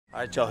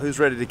right, y'all, who's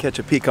ready to catch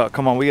a peacock?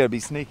 Come on, we gotta be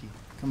sneaky.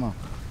 Come on.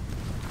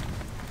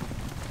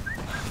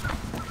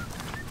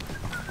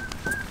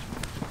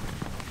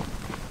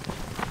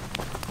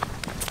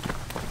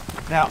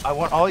 Now, I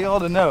want all y'all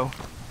to know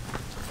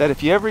that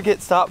if you ever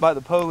get stopped by the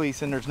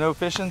police and there's no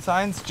fishing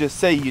signs, just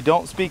say you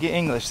don't speak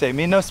English. Say,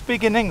 me no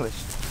speak in English.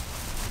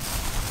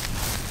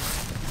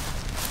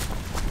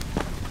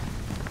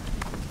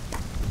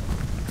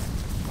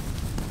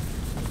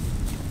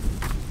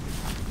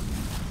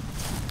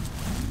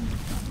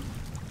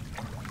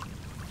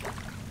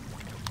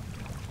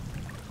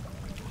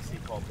 See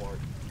Paul Bart.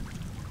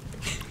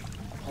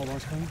 Paul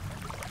Bart's coming?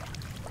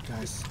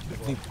 Guys, I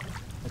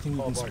think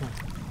we can spot.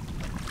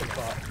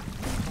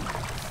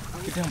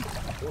 Get down.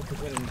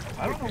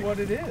 I don't know what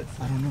it is.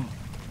 I don't know.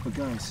 But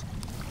guys,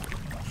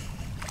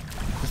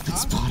 we've been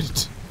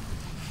spotted.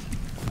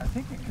 I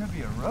think it could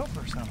be a rope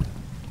or something.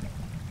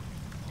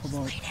 Hold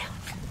on.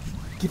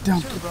 Get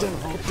down, get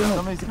down, get down.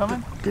 Somebody's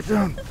coming? Get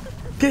down.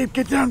 Gabe,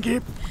 get down,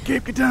 Gabe.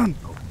 Gabe, get down.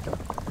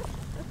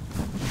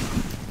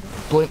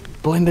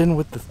 Blend in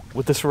with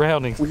the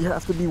surroundings. We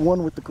have to be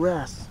one with the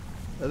grass.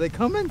 Are they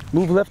coming?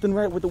 Move left and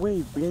right with the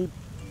wave, Gabe.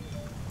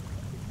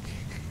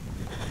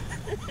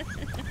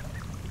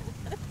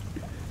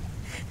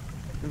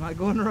 Am I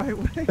going the right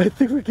way? I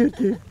think we're good,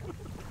 Gabe.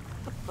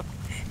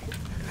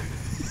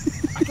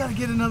 I gotta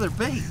get another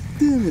bait.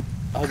 Damn it.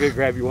 I'll go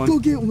grab you one. Go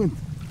get one.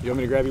 You want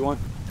me to grab you one?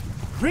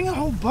 Bring a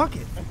whole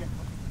bucket.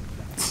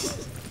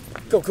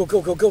 Go, go,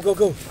 go, go, go, go,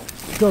 go.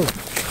 Go.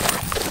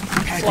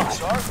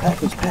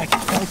 Package.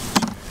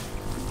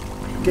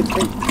 Get the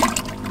bait.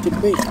 Get the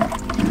bait.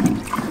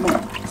 Come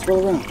on,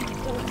 swirl around.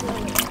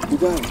 You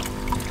got it.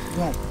 You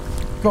got it.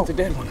 Go. It's a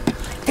dead one.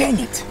 Dang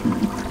it.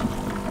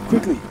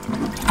 Quickly.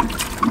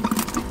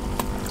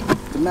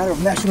 It's a matter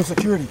of national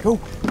security. Go.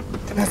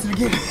 Pass it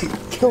again.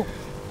 Go.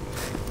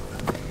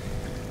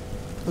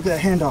 Look at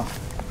that handoff.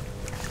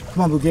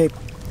 Come on, Bluegabe.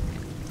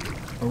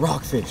 A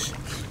rockfish.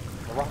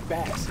 A rock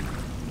bass.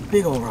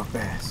 Big old rock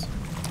bass.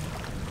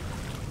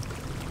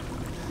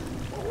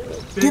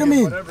 Big Get him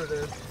in. Whatever it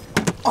is.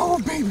 Oh,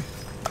 baby.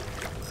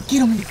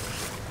 Get him in.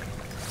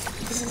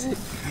 This is it.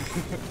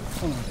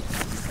 Come on.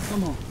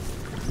 Come on.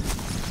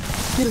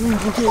 Get him in,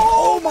 Bluegabe.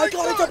 Oh my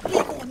God, it's a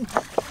big one.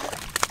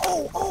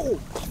 Oh.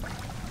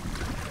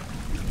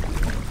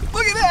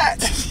 Look at that.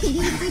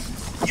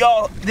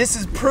 Y'all, this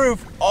is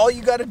proof. All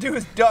you gotta do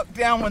is duck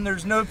down when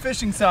there's no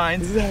fishing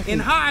signs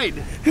and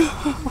hide.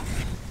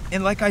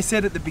 And like I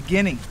said at the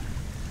beginning,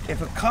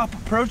 if a cop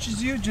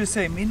approaches you, just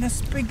say, me not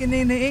speaking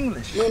any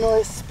English. You know,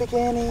 I speak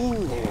any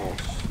English.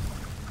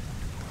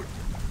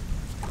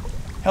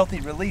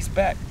 Healthy release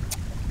back.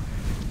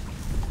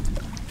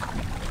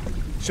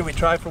 Should we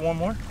try for one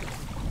more?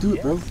 Do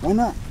it, bro. Why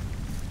not?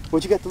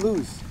 What you got to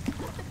lose?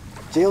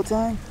 Jail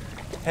time?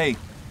 Hey,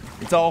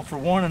 it's all for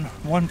one and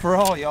one for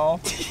all, y'all.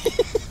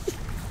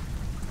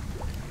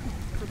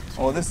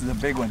 Oh, this is a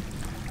big one.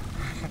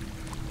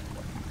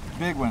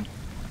 Big one.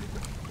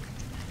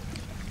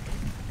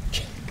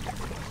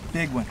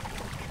 Big one.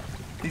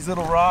 These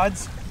little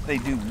rods, they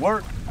do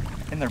work,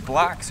 and they're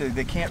black, so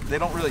they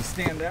don't really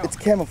stand out. It's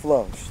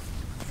camouflaged.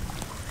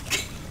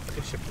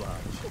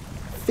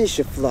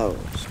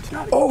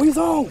 Fisher-flaged. Oh, he's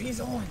on!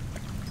 He's on.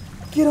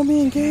 Get him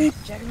in, Gabe.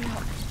 Check him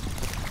out.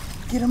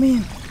 Get him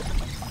in.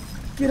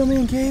 Get him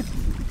in, Gabe.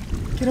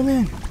 Get him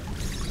in.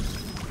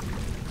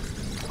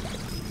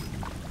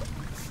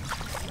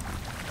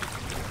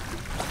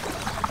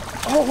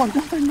 Oh,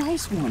 another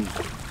nice one.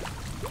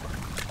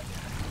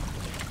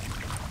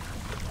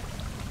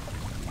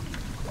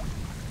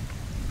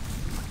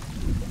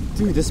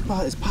 Dude, this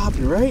spot is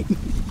popping, right?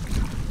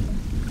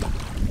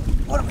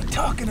 What are we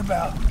talking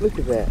about? Look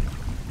at that.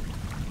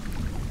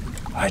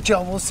 All right,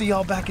 y'all, we'll see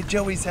y'all back at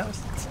Joey's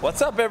house.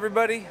 What's up,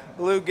 everybody?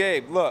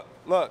 Bluegabe.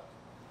 Look.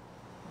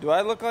 Do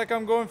I look like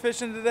I'm going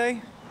fishing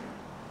today?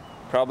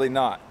 Probably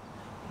not.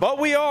 But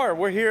we are.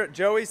 We're here at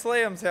Joey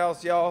Slam's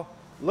house, y'all.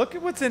 Look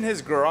at what's in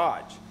his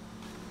garage.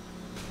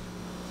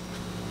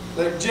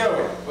 Look,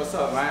 Joey. What's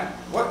up, man?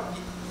 What?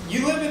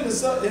 You live in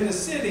the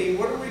city.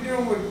 What are we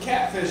doing with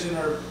catfish in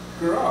our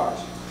garage?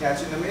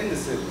 Catching them in the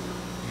city.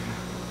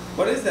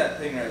 What is that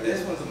thing right there?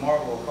 This one's a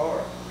Marvel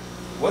car.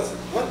 What?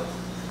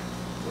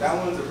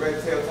 That one's a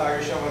red-tailed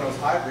tiger show-nose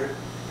hybrid.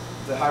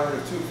 It's a hybrid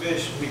of two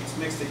fish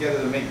mixed together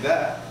to make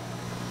that.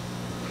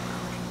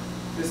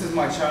 This is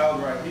my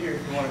child right here.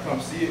 If you want to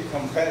come see it,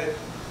 come pet it.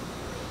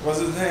 What's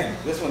his name?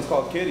 This one's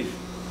called Kitty.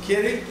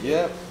 Kitty?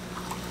 Yep.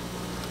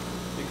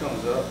 He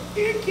comes up.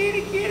 Here,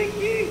 kitty.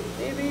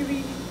 Hey,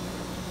 baby.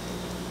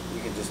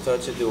 You can just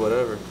touch it, do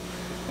whatever.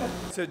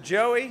 So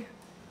Joey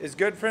is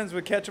good friends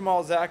with Catch 'em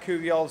All Zach, who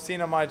y'all have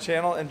seen on my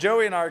channel. And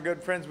Joey and I are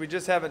good friends. We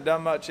just haven't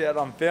done much yet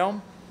on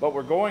film, but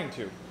we're going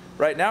to.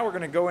 Right now we're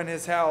going to go in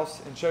his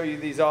house and show you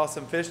these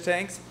awesome fish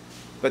tanks.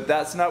 But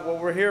that's not what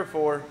we're here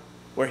for.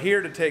 We're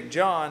here to take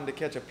John to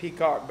catch a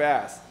peacock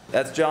bass.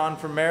 That's John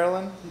from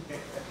Maryland.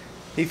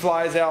 He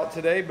flies out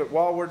today, but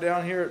while we're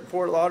down here at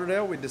Fort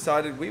Lauderdale, we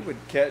decided we would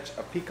catch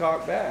a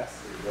peacock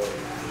bass.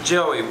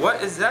 Joey,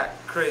 what is that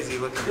crazy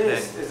looking thing?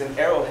 This is an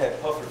arrowhead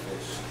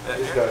pufferfish.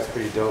 This guy's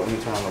pretty dope. Let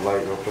me turn on the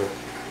light real quick.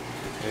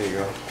 There you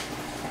go.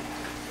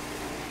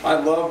 I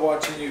love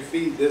watching you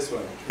feed this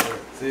one.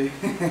 See?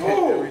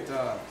 Oh. Every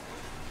time.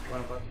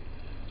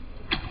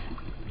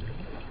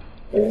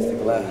 Here's the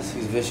glass.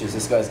 He's vicious.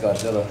 This guy's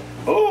Godzilla.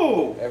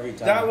 Oh! Every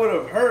time. That would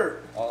have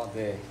hurt. All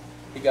day.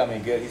 He got me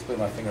good. He split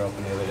my finger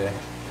open the other day.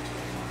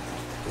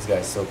 This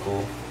guy's so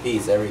cool. He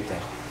eats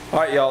everything.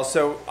 All right, y'all.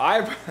 So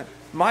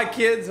my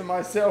kids and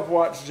myself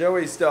watch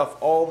Joey's stuff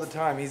all the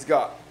time. He's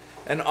got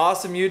an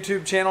awesome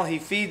YouTube channel. He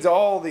feeds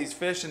all these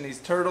fish and these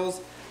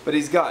turtles, but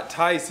he's got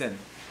Tyson.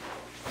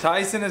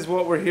 Tyson is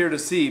what we're here to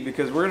see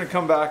because we're going to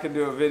come back and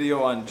do a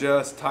video on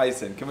just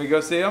Tyson. Can we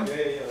go see him?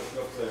 Yeah, let's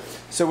go for it.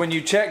 So when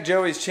you check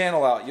Joey's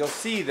channel out, you'll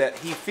see that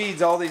he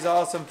feeds all these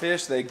awesome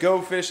fish. They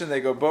go fishing, they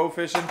go bow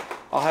fishing.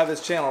 I'll have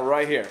his channel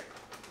right here.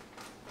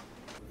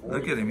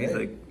 Look at him, he's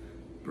like,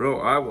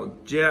 bro, I will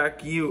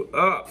jack you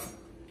up.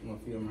 I'm gonna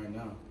feed him right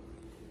now.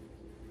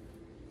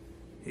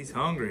 He's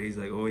hungry, he's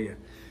like, oh yeah.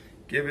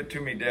 Give it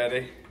to me,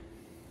 daddy.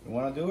 You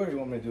wanna do it or you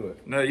want me to do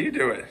it? No, you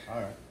do it.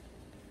 Alright.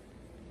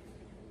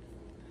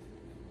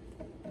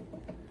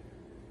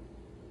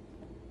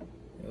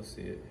 You'll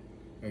see it.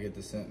 He'll get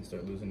the scent and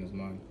start losing his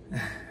mind.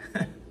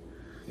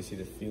 You see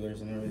the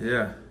feelers and everything?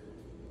 Yeah.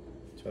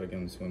 Try to get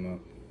him to swim up.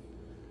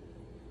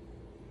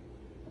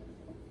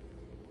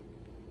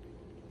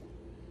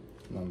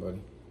 Come on,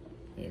 buddy.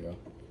 Here you go.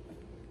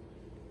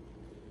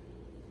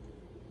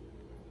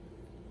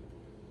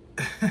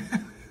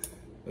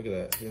 Look at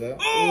that. Hear that?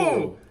 Oh!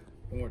 Ooh.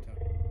 One more time.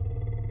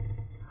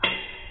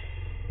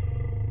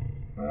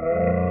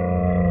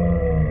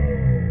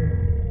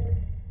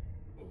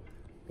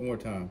 One more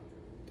time.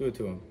 Do it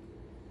to him.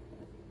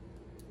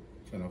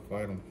 Trying to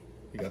fight him.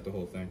 He got the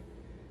whole thing.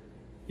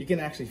 You can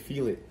actually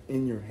feel it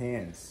in your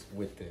hands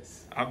with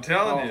this. I'm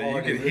telling you,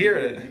 you can hear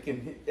it. You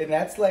can, and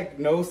that's like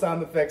no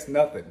sound effects,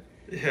 nothing.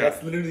 Yeah.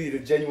 That's literally the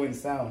genuine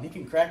sound. He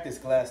can crack this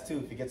glass too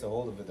if he gets a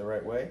hold of it the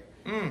right way.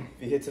 Mm.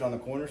 If he hits it on the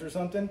corners or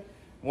something.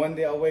 One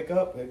day I'll wake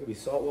up, there could be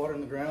salt water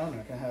in the ground,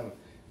 and I can have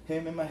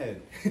him in my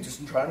head.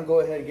 Just trying to go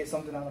ahead and get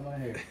something out of my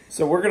hair.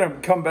 So we're going to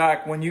come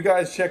back. When you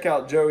guys check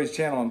out Joey's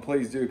channel, and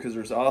please do because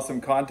there's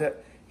awesome content.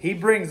 He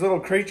brings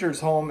little creatures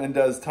home and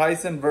does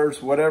Tyson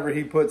versus whatever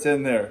he puts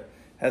in there.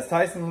 Has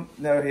Tyson,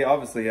 no, he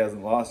obviously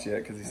hasn't lost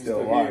yet because he's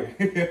still alive.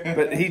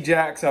 But he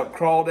jacks up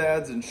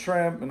crawdads and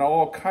shrimp and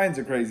all kinds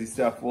of crazy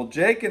stuff. Well,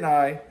 Jake and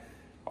I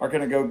are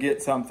going to go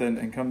get something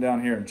and come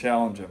down here and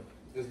challenge him.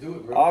 Just do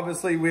it, bro.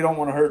 Obviously, we don't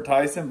want to hurt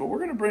Tyson, but we're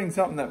going to bring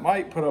something that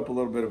might put up a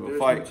little bit of a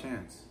fight. There's no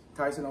chance.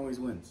 Tyson always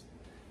wins.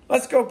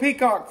 Let's go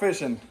peacock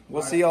fishing.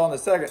 We'll see y'all in a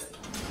second.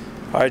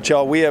 All right,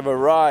 y'all, we have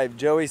arrived.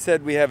 Joey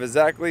said we have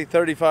exactly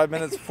 35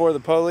 minutes before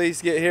the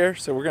police get here,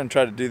 so we're going to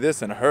try to do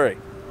this in a hurry.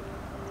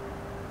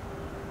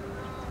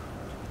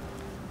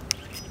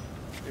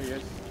 There he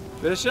is.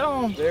 Fish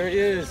on. There he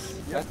is.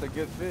 That's a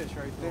good fish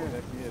right there.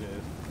 It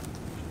is.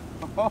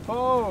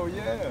 Oh,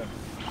 yeah.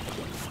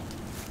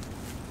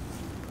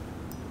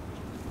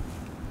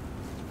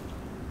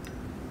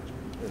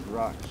 There's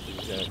rocks. You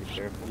gotta be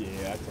careful.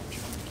 Yeah, I think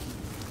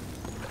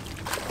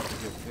That's a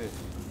good fish.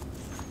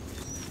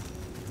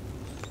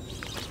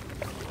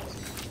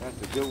 That's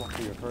a good one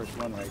for your first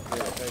one right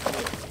there.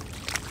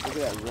 Look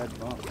at that red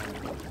bump.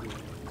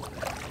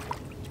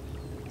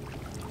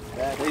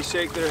 They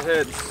shake their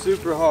heads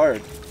super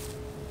hard.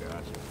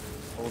 Gotcha.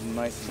 Hold them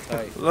nice and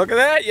tight. Look at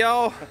that,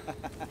 y'all.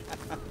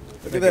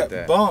 Look at that,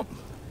 that bump.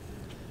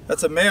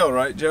 That's a male,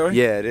 right, Joey?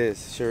 Yeah, it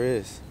is. Sure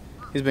is.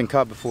 He's been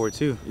caught before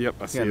too. Yep,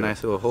 I He's got a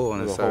nice little hole on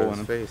his side of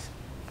his face.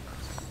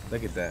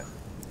 Look at that.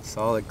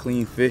 Solid,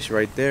 clean fish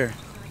right there.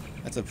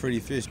 That's a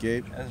pretty fish,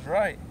 Gabe. That's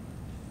right.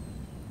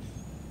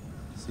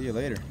 See you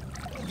later.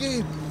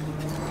 Gabe!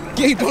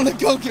 Gabe, don't let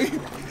go,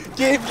 Gabe!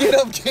 Gabe, get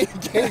up, Gabe!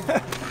 Gabe!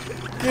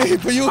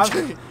 Gabe, are you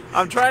okay?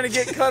 I'm trying to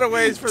get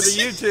cutaways for the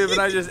YouTube and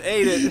I just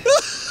ate it.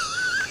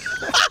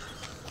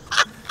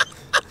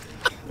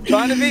 I'm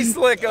trying to be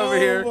slick over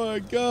here. Oh my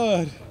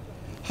God.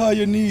 How are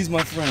your knees,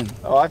 my friend?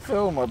 Oh, I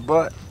feel my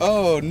butt.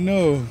 Oh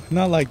no,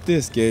 not like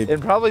this, Gabe.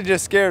 It probably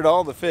just scared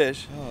all the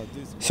fish. Oh,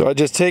 So I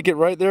just take it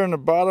right there in the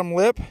bottom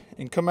lip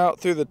and come out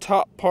through the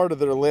top part of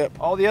their lip.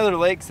 All the other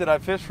lakes that I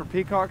fish for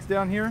peacocks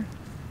down here,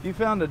 if you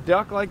found a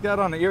duck like that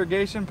on an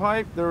irrigation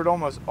pipe, there would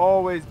almost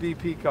always be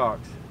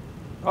peacocks.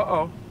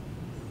 Uh-oh.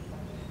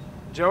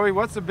 Joey,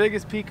 what's the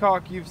biggest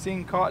peacock you've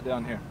seen caught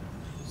down here?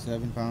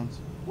 7 pounds.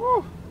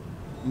 Woo!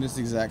 In this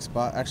exact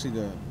spot.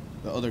 Actually,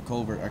 the other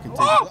culvert, I can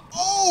take Oh! it.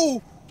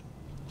 Oh!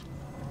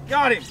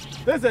 Got him!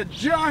 That's a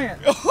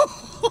giant!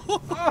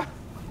 Ah.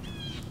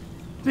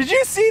 Did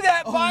you see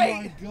that bite?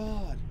 Oh my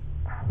God.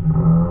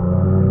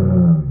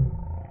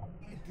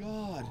 My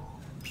God.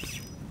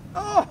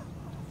 Oh!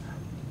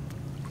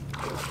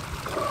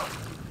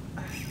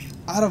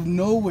 Out of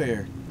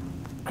nowhere.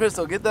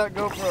 Crystal, get that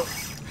GoPro.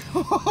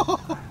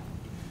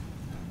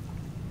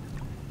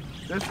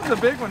 This is a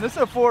big one. This is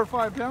a 4 or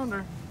 5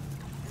 pounder.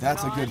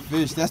 That's a good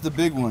fish. That's the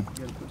big one.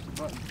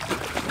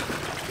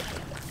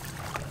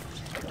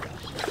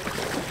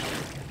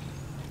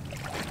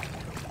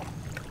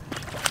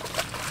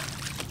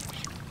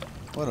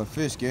 What a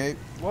fish, Gabe.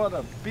 What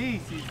a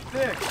beast. He's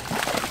thick.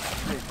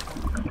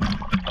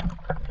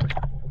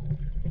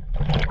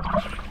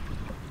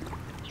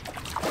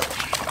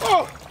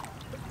 Oh!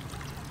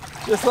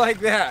 Just like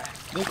that.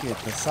 Look at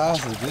the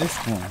size of this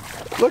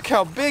one. Look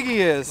how big he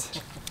is.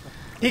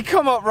 He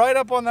come up right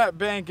up on that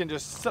bank and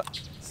just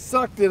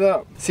sucked it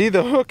up. See,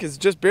 the hook is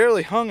just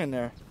barely hung in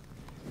there.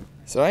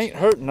 So I ain't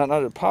hurting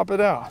nothing to pop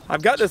it out.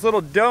 I've got this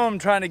little dome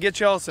trying to get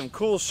y'all some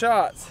cool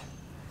shots,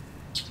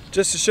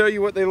 just to show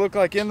you what they look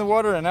like in the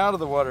water and out of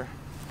the water.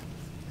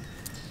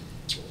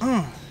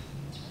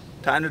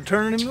 Time to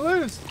turn him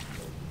loose.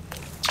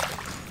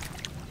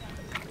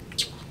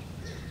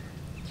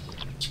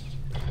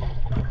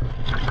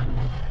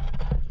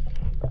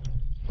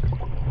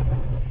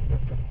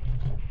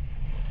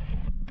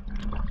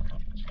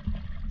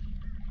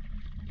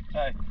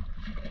 Hey,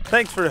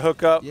 thanks for the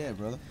hookup. Yeah,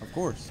 brother, of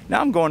course.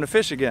 Now I'm going to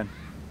fish again.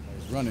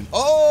 He's running.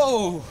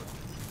 Oh!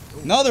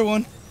 Another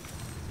one.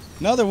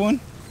 Another one.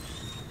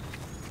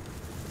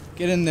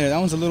 Get in there. That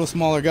one's a little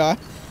smaller guy.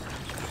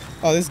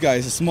 Oh, this guy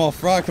is a small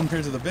fry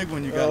compared to the big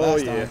one you got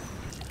last time.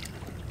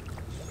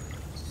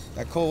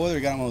 That cold weather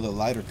got him with a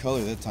lighter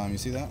color that time. You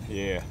see that?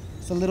 Yeah.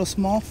 It's a little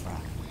small fry.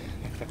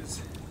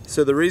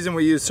 So the reason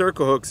we use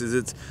circle hooks is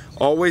it's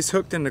always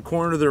hooked in the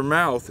corner of their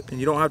mouth and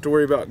you don't have to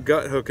worry about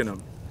gut hooking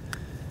them.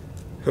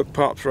 Hook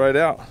pops right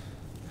out.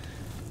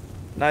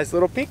 Nice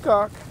little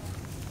peacock.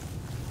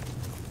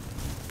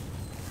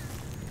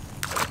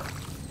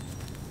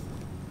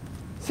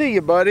 See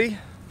you, buddy.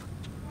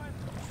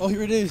 Oh,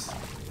 here it is.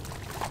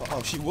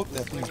 Oh, she whooped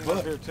that thing's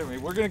butt. Here to me.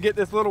 We're gonna get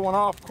this little one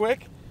off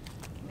quick.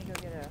 Let me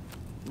go get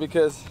a...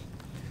 Because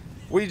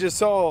we just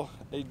saw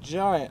a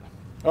giant.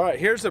 All right,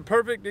 here's a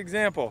perfect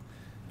example.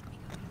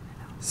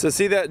 So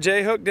see that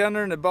J hook down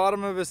there in the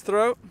bottom of his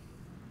throat?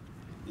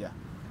 Yeah.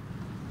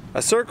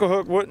 A circle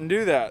hook wouldn't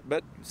do that,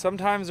 but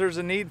sometimes there's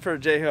a need for a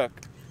J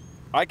hook.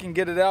 I can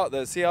get it out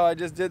though. See how I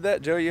just did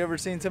that? Joe, you ever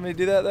seen somebody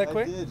do that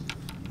quick? I did.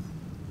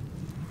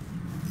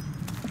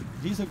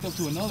 He's hooked up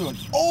to another one.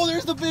 Oh,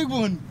 there's the big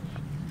one.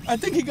 I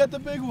think he got the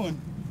big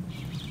one.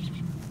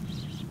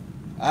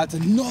 That's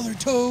another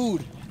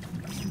toad.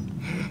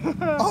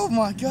 Oh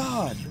my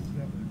God.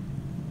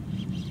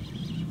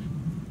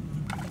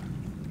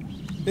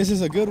 This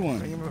is a good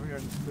one.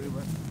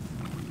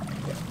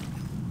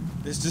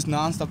 It's just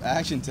non-stop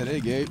action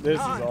today, Gabe. This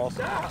is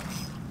awesome.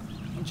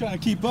 I'm trying to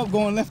keep up,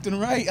 going left and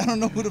right. I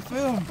don't know who to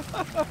film.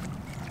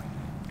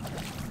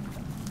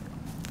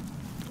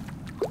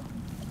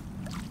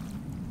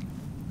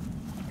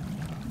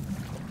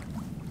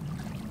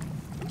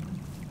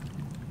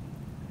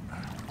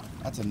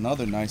 That's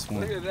another nice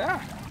one. Look at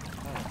that.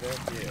 Oh,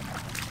 yeah.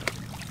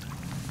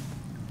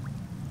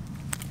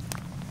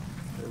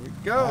 There we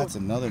go. That's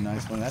another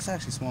nice one. That's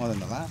actually smaller than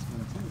the last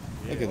one too.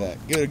 Yeah. Look at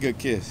that. Give it a good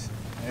kiss.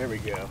 There we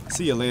go.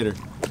 See you later.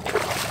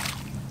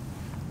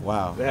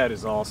 Wow. That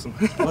is awesome.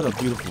 What a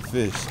beautiful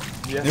fish.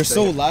 Yeah, They're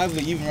so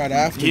lively even right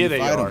after you they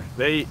fight are.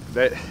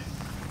 them.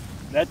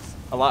 That's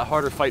a lot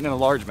harder fighting in a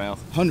largemouth.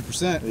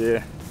 100%.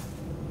 Yeah.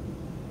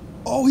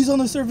 Oh, he's on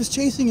the surface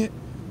chasing it.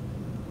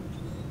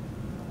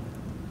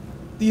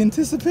 The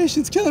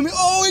anticipation's killing me.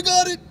 Oh, he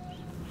got it.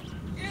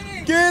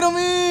 Get him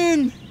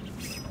in.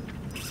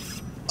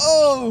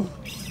 Oh,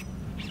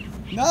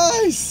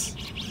 nice.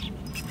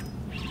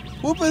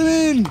 Whoop it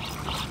in.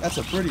 That's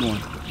a pretty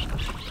one.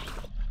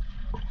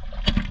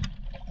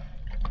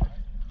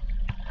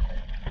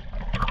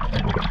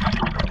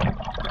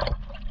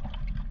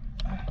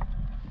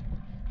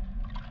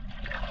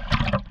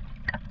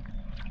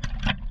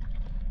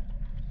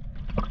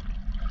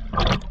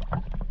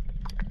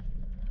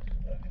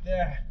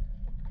 There.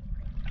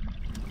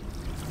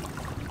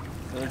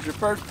 There's your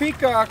first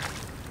peacock.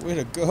 Way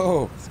to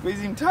go. Squeeze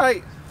him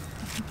tight.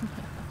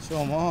 Show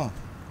him off.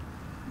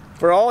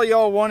 For all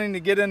y'all wanting to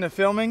get into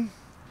filming,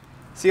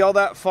 see all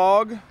that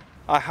fog?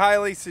 I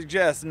highly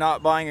suggest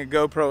not buying a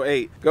GoPro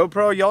 8.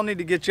 GoPro, y'all need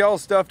to get y'all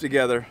stuff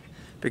together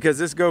because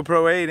this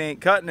GoPro 8 ain't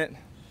cutting it.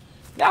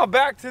 Now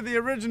back to the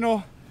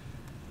original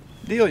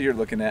deal you're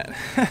looking at.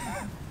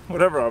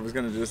 Whatever I was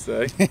gonna just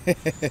say.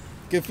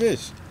 Good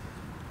fish.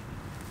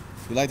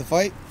 You like the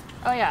fight?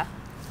 Oh yeah.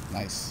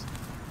 Nice.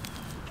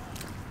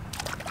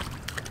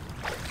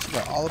 She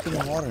got all up in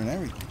the water and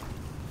everything.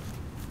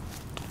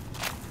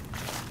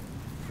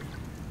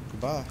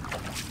 Goodbye.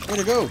 Way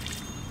to go.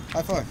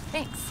 High five.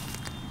 Thanks.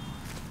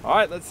 All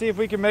right, let's see if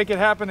we can make it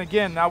happen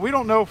again. Now, we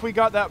don't know if we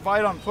got that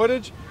bite on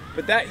footage,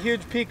 but that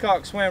huge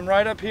peacock swam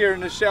right up here in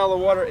the shallow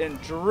water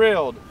and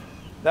drilled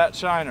that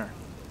shiner.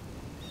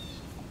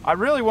 I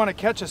really want to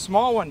catch a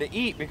small one to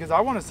eat because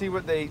I want to see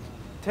what they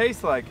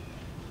taste like.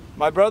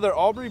 My brother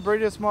Aubrey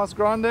Bredis Mas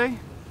Grande,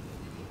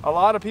 a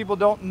lot of people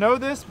don't know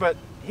this, but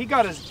he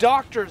got his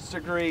doctorate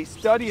degree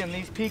studying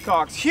these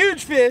peacocks.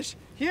 Huge fish,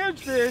 huge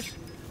fish,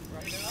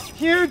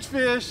 huge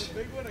fish.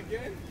 Big one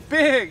again?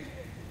 Big.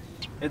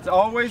 It's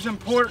always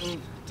important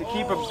to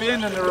keep a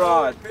bend in the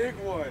rod. Big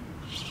one.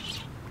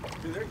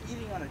 Dude, they're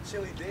eating on a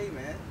chilly day,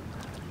 man.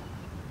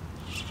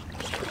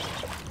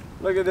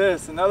 Look at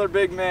this, another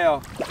big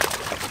male.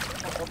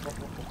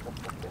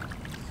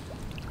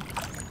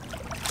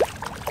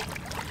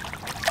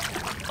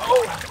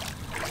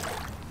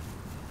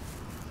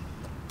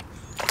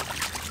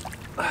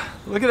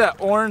 Look at that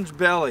orange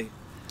belly.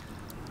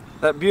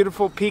 That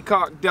beautiful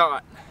peacock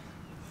dot.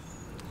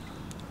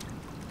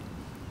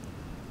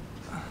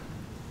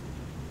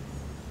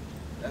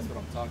 That's what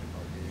I'm talking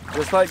about, dude.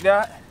 Just like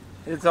that,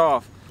 it's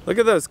off. Look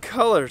at those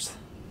colors.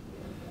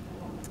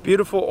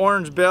 Beautiful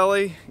orange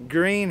belly,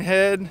 green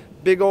head,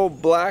 big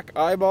old black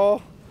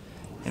eyeball,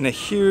 and a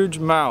huge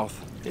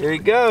mouth. Here he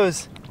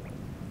goes.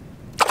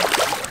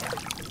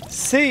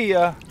 See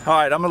ya. All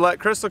right, I'm gonna let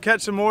Crystal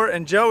catch some more,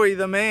 and Joey,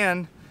 the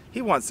man,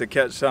 he wants to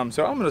catch some,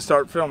 so I'm gonna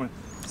start filming.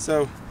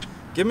 So,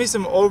 give me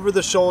some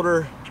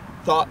over-the-shoulder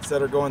thoughts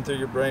that are going through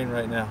your brain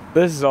right now.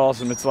 This is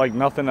awesome. It's like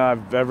nothing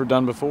I've ever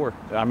done before.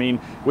 I mean,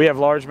 we have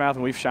largemouth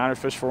and we've shiner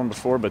fished for them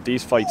before, but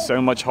these fight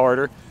so much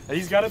harder.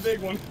 He's got a big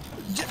one.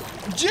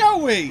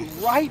 Joey!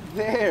 Right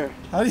there.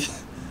 How do you,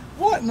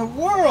 what in the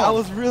world? I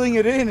was reeling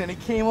it in and it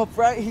came up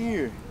right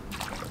here.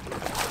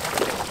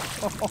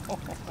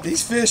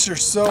 These fish are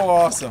so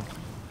awesome.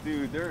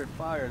 Dude, they're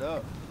fired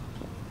up.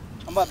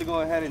 I'm about to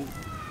go ahead and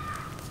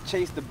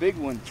chase the big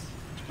ones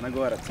when I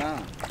go out of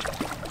town.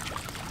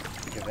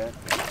 Look at that.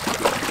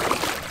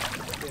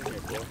 Get in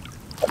here, boy.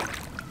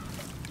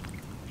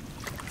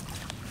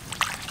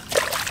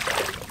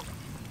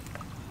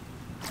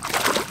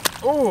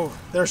 Oh,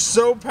 they're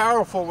so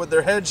powerful with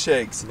their head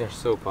shakes. They're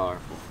so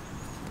powerful.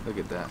 Look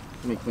at that.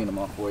 Let me clean them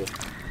off for you.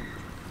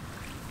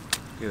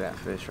 Look at that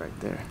fish right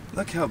there.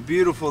 Look how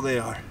beautiful they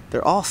are.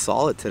 They're all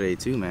solid today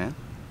too, man.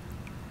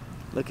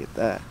 Look at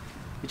that.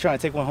 You trying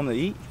to take one home to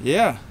eat?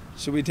 Yeah.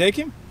 Should we take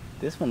him?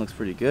 This one looks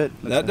pretty good.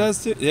 That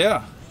does too.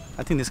 Yeah.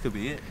 I think this could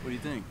be it. What do you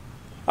think?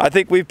 I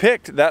think we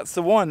picked. That's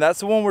the one.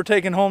 That's the one we're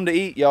taking home to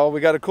eat, y'all. We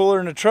got a cooler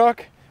in the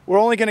truck. We're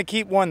only going to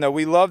keep one though.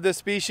 We love this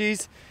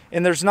species,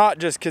 and there's not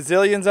just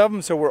gazillions of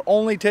them, so we're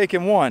only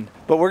taking one.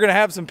 But we're going to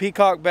have some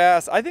peacock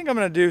bass. I think I'm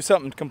going to do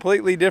something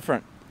completely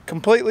different.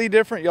 Completely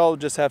different. Y'all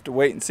just have to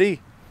wait and see.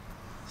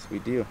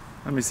 Sweet deal.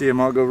 Let me see him.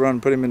 I'll go run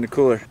and put him in the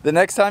cooler. The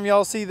next time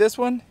y'all see this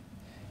one,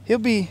 he'll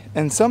be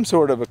in some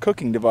sort of a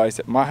cooking device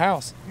at my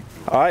house.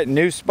 All right,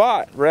 new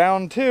spot,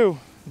 round 2.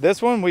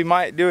 This one we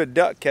might do a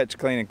duck catch,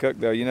 clean, and cook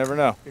though. You never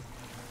know.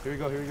 Here we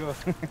go, here we go.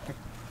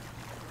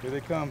 Here they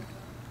come.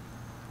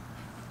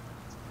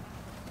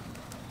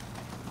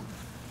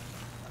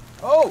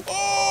 Oh!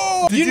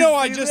 Oh! You know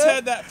I just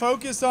had that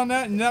focus on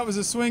that, and that was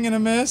a swing and a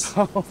miss.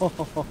 Come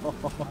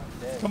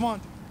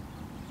on.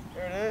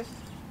 There it is.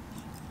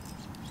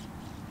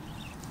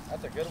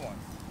 That's a good one.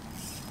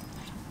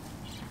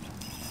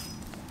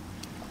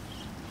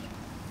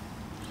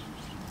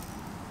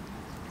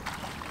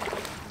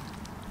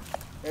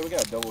 Hey, we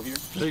got a double here.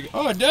 There you go.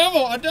 Oh, a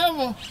double, a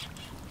double.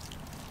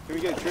 Can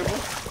we get a triple?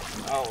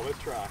 Oh, let's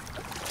try.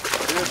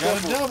 Get a Got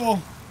a triple.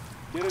 double.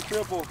 Get a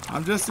triple.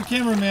 I'm just a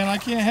cameraman, I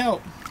can't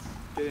help.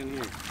 Get in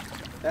here.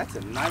 That's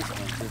a nice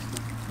one,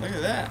 Tristan. Look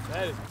at that.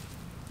 That is.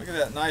 Look at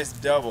that nice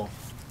double.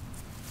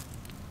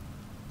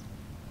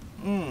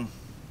 They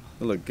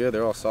look good.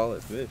 They're all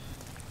solid fish.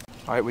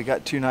 All right, we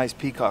got 2 nice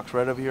peacocks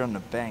right over here on the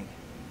bank.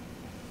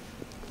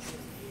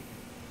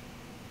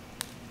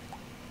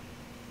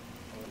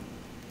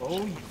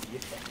 Oh, yeah.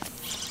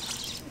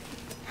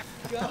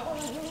 Got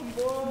him,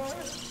 boy.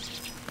 Let's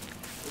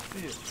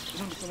see it.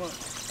 Come on.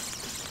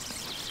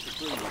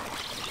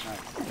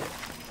 Nice.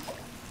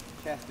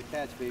 Cast the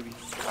catch, baby.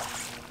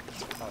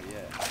 Oh,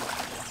 yeah.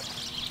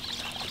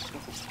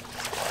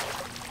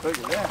 Look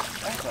at that.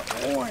 That's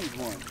an orange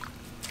one.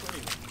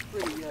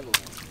 Pretty yellow one.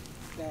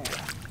 Damn.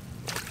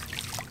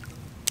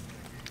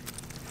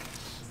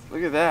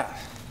 Look at that.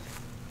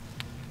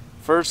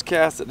 First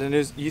cast at the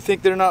news. You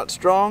think they're not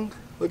strong?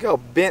 Look how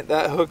bent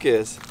that hook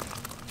is.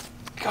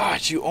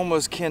 Gosh, you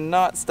almost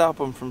cannot stop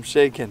them from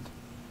shaking.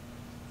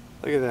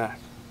 Look at that.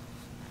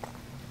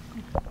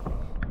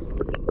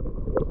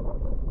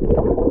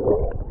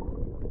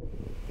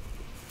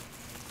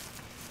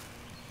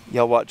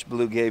 Y'all watch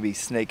Bluegabe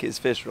snake his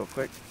fish real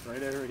quick.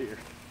 Right over here.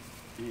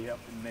 Yep,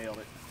 nailed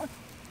it.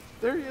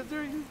 There he is,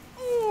 there he is.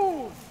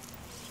 Ooh!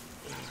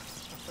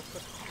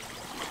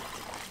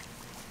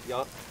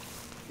 Yup.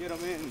 Get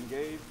him in,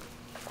 Gabe.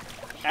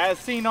 As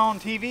seen on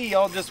TV,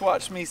 y'all just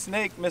watched me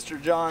snake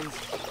Mr. John's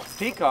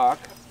peacock.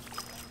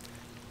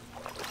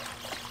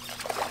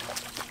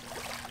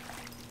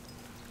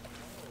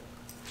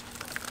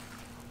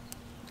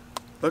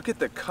 Look at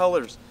the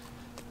colors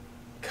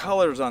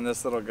on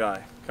this little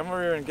guy. Come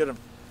over here and get him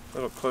a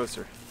little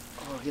closer.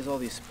 Oh, he has all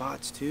these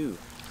spots too.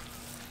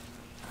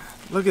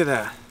 Look at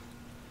that.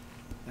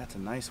 That's a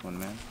nice one,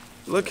 man.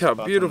 Look how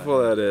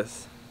beautiful that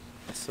is.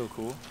 That's so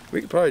cool.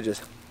 We could probably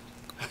just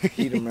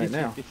eat him right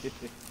now.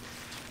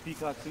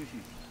 Peacock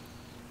sushi.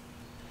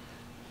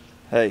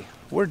 Hey,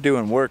 we're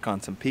doing work on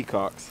some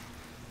peacocks,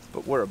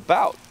 but we're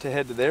about to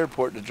head to the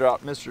airport to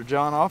drop Mr.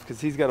 John off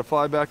because he's got to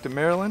fly back to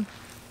Maryland.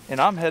 and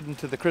I'm heading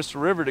to the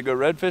Crystal River to go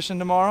red fishing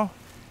tomorrow.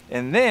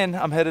 And then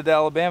I'm headed to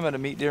Alabama to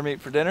meet deer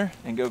meat for dinner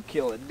and go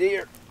kill a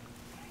deer.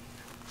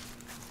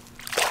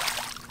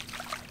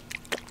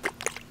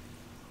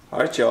 All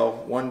right,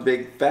 y'all, one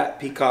big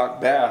fat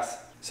peacock bass.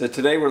 So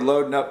today we're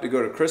loading up to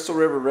go to Crystal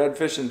River red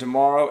fishing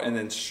tomorrow and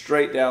then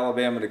straight to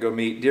Alabama to go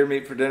meet deer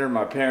meat for dinner,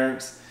 my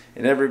parents,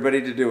 and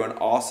everybody to do an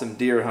awesome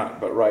deer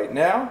hunt. But right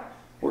now,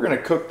 we're gonna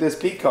cook this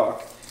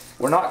peacock.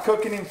 We're not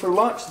cooking him for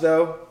lunch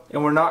though,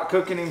 and we're not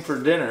cooking him for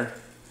dinner.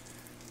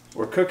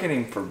 We're cooking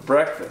him for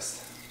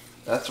breakfast.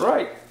 That's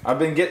right. I've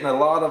been getting a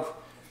lot of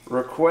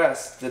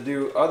requests to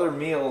do other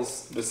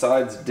meals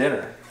besides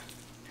dinner.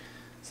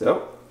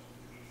 So,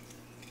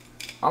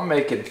 I'm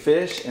making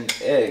fish and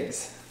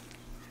eggs.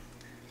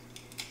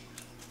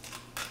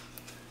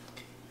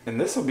 And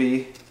this will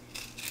be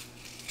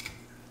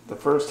the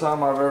first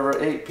time I've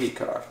ever ate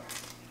peacock.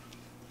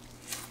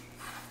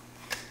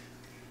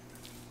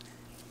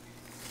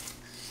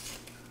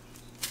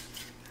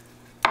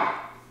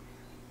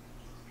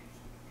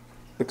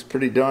 Looks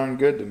pretty darn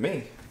good to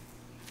me.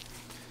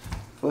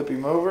 Flip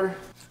him over.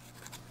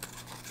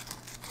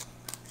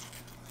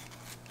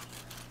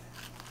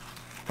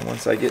 And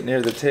once I get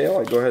near the tail,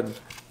 I go ahead and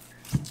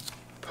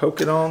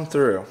poke it on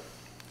through.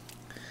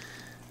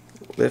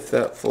 Lift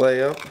that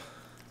fillet up.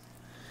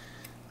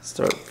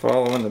 Start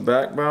following the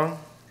backbone.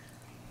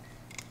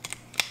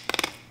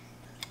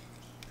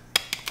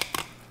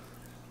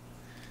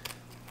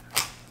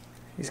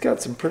 He's got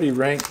some pretty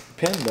rank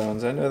pin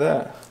bones, I know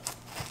that.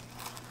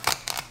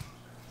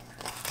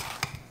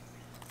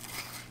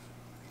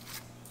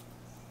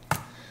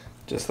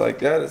 Just like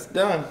that, it's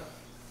done.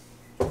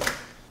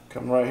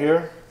 Come right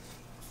here.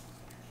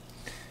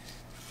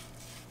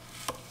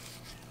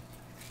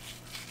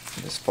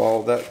 Just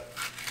follow that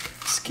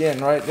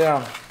skin right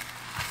down.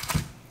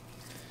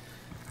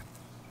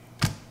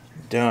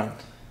 Done.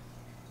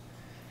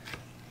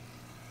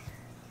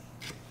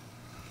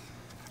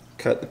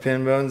 Cut the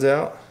pin bones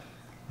out.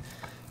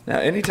 Now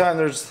anytime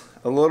there's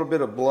a little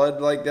bit of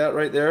blood like that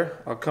right there,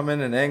 I'll come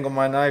in and angle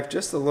my knife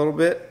just a little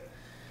bit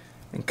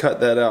and cut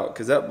that out,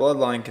 because that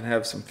bloodline can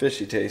have some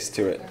fishy taste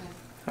to it.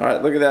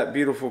 Alright, look at that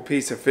beautiful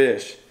piece of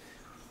fish.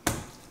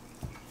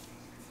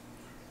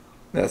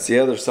 That's the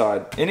other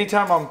side.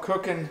 Anytime I'm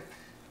cooking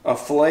a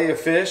fillet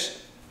of fish,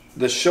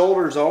 the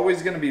shoulder is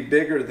always going to be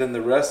bigger than the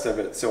rest of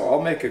it. So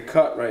I'll make a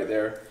cut right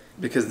there,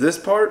 because this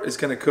part is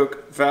going to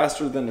cook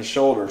faster than the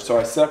shoulder. So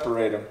I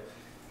separate them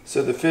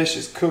so the fish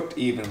is cooked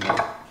evenly.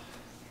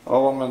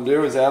 All I'm going to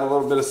do is add a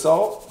little bit of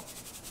salt.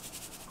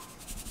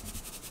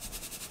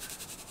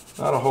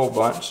 Not a whole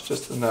bunch,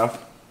 just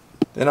enough.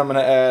 Then I'm going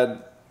to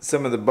add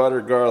some of the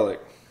buttered garlic.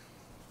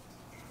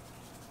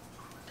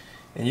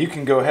 And you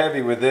can go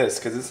heavy with this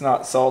because it's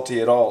not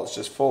salty at all. It's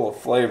just full of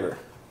flavor.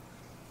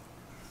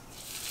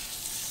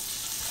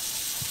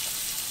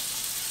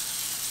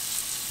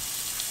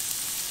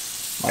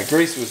 My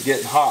grease was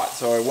getting hot,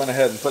 so I went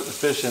ahead and put the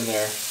fish in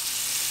there.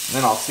 And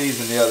then I'll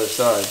season the other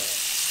side.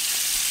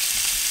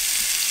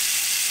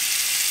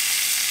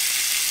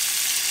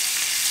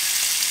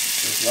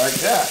 Just like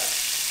that.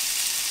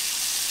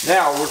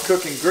 Now we're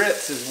cooking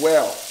grits as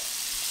well.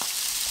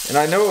 And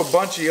I know a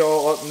bunch of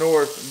y'all up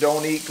north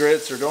don't eat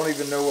grits or don't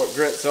even know what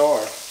grits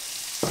are.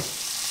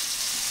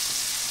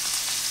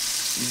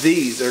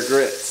 These are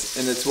grits,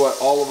 and it's what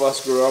all of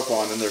us grew up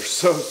on, and they're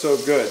so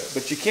good.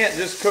 But you can't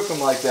just cook them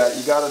like that.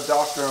 You gotta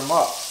doctor them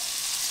up.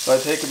 So I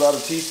take about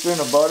a teaspoon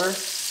of butter.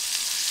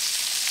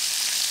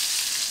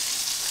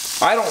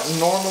 I don't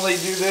normally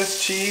do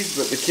this cheese,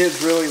 but the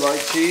kids really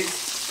like cheese.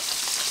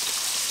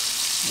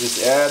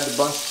 Just add a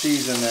bunch of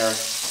cheese in there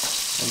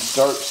and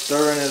start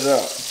stirring it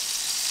up.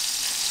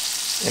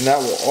 And that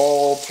will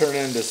all turn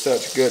into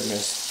such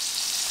goodness.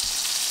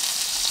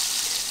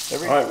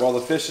 Alright, while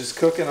the fish is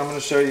cooking, I'm going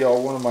to show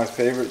y'all one of my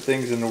favorite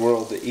things in the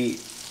world to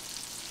eat.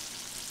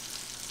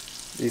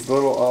 These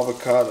little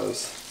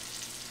avocados.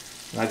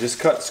 And I just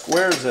cut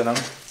squares in them.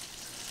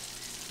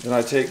 Then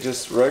I take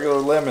just regular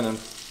lemon and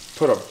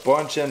put a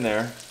bunch in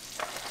there.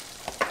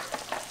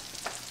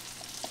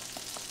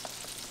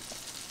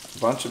 A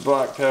bunch of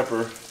black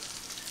pepper.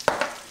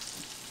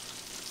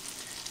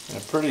 And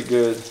a pretty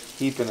good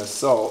heaping of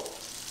salt.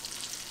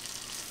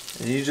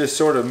 And you just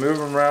sort of move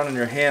them around in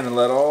your hand and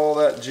let all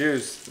that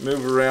juice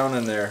move around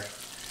in there.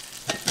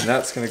 And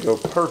that's going to go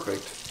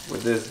perfect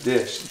with this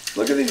dish.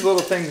 Look at these little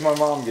things my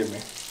mom gave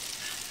me.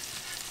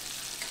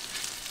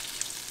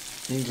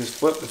 You can just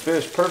flip the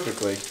fish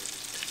perfectly.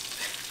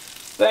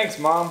 Thanks,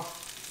 Mom.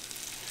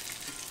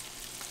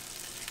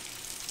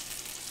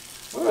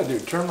 What do I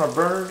do? Turn my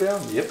burner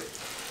down? Yep.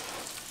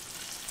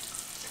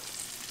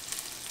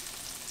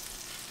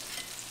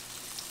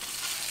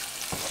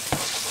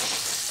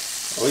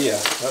 Oh yeah,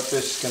 that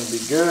fish is going to be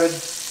good.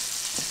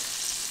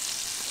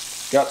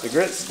 Got the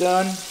grits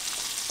done.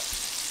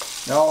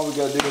 Now all we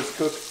got to do is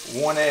cook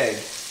one egg.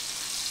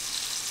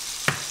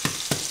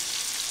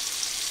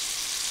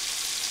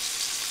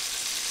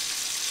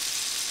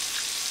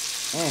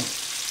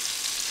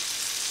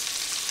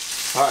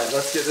 Alright,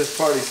 let's get this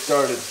party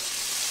started.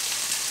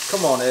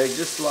 Come on, egg,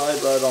 just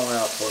slide right on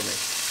out for me.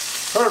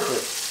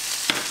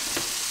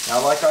 Perfect.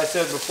 Now, like I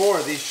said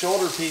before, these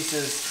shoulder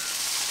pieces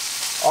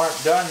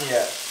aren't done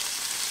yet,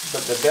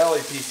 but the belly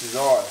pieces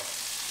are.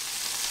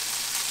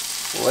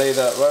 Lay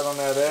that right on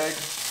that egg.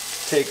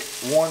 Take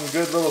one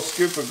good little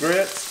scoop of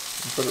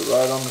grits and put it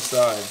right on the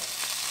side.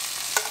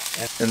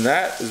 And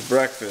that is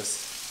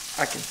breakfast.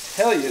 I can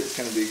tell you it's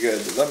gonna be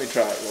good, but let me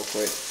try it real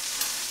quick.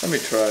 Let me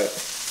try it.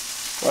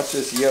 Watch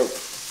this yolk.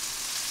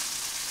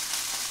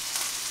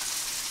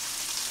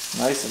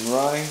 Nice and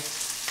runny.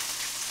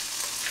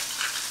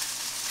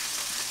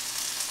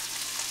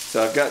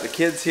 So I've got the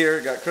kids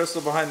here, got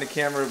Crystal behind the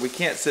camera. We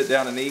can't sit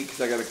down and eat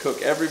because I gotta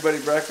cook everybody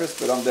breakfast,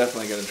 but I'm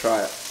definitely gonna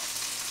try it.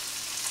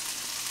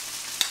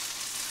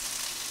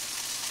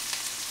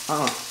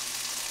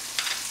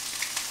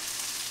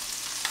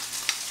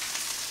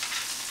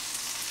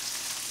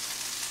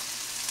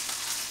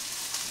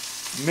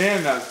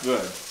 Man, that's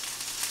good.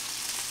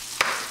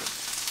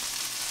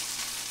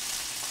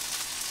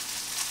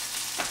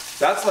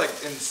 That's like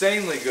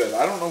insanely good.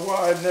 I don't know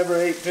why I've never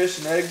ate fish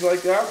and eggs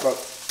like that, but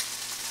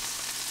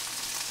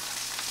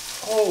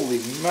holy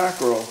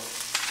mackerel.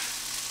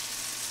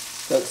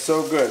 That's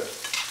so good.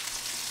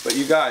 But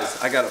you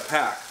guys, I gotta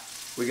pack.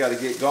 We gotta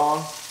get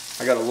gone.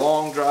 I got a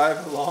long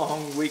drive, a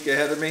long week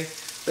ahead of me.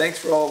 Thanks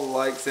for all the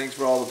likes, thanks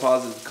for all the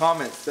positive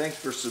comments, thanks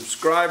for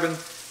subscribing.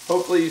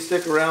 Hopefully you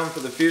stick around for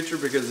the future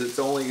because it's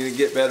only gonna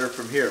get better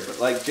from here. But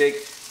like Jake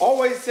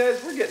always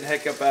says, we're getting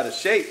heck up out of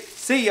shape.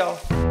 See y'all.